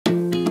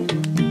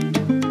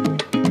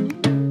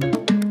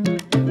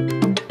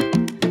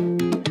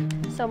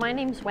So my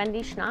name's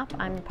Wendy Schnapp.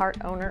 I'm part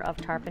owner of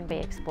Tarpon Bay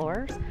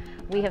Explorers.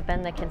 We have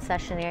been the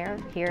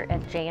concessionaire here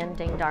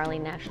at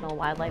Darling National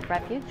Wildlife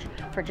Refuge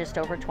for just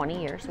over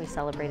 20 years. We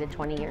celebrated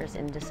 20 years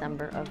in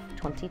December of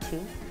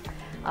 22.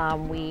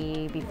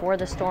 We, before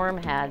the storm,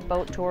 had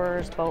boat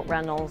tours, boat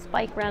rentals,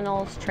 bike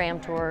rentals, tram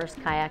tours,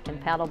 kayak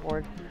and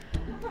paddleboard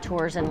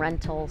tours and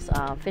rentals,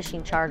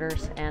 fishing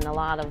charters, and a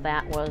lot of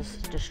that was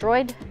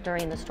destroyed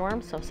during the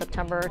storm. So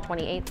September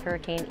 28th,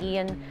 Hurricane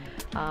Ian,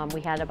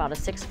 we had about a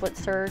 6-foot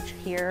surge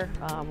here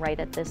right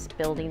at this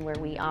building where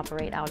we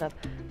operate out of.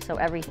 So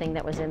everything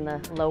that was in the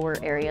lower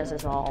areas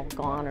is all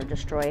gone or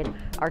destroyed.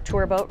 Our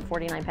tour boat,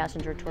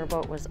 49-passenger tour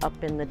boat, was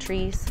up in the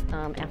trees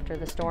after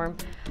the storm,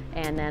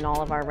 and then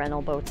all of our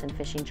rental boats and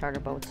fishing charter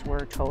boats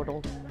were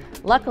totaled.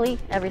 Luckily,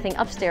 everything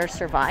upstairs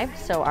survived,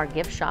 so our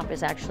gift shop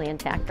is actually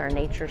intact, our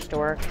nature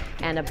store,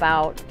 and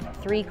about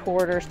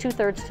 2/3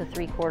 to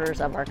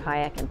 3/4 of our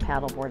kayak and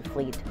paddleboard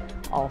fleet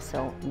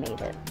also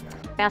made it.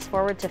 Fast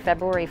forward to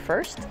February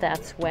 1st,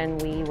 that's when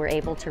we were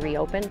able to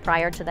reopen.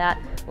 Prior to that,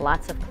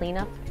 lots of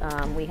cleanup.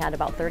 We had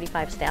about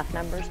 35 staff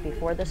members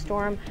before the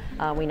storm.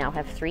 We now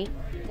have 3,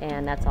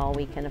 and that's all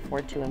we can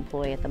afford to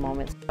employ at the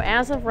moment.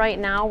 As of right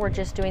now, we're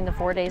just doing the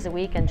 4 days a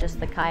week and just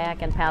the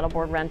kayak and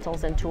paddleboard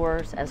rentals and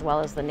tours, as well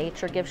as the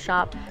nature gift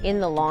shop. In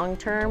the long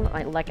term,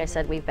 like I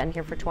said, we've been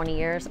here for 20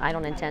 years. I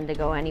don't intend to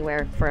go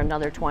anywhere for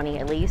another 20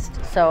 at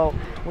least, so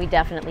we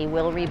definitely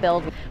will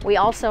rebuild. We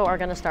also are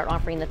going to start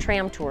offering the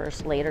tram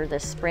tours later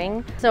this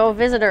spring. So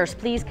visitors,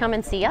 please come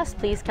and see us.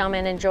 Please come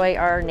and enjoy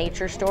our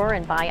nature store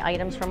and buy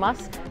items from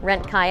us.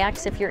 Rent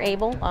kayaks if you're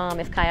able.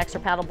 If kayaks or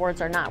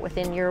paddleboards are not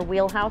within your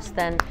wheelhouse,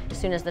 then as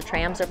soon as the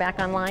trams are back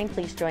online,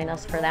 please join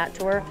us for that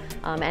tour.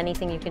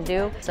 Anything you can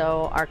do.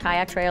 So our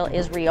kayak trail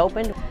is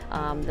reopened.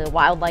 The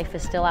wildlife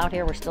is still out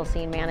here. We're still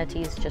seeing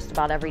manatees just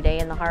about every day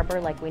in the harbor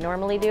like we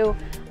normally do.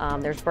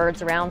 There's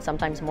birds around,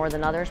 sometimes more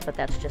than others, but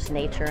that's just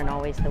nature and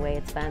always the way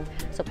it's been.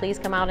 So please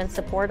come out and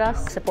support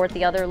us, support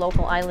the other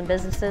local island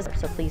businesses.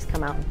 So please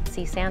come out and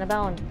see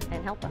Sanibel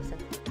and help us.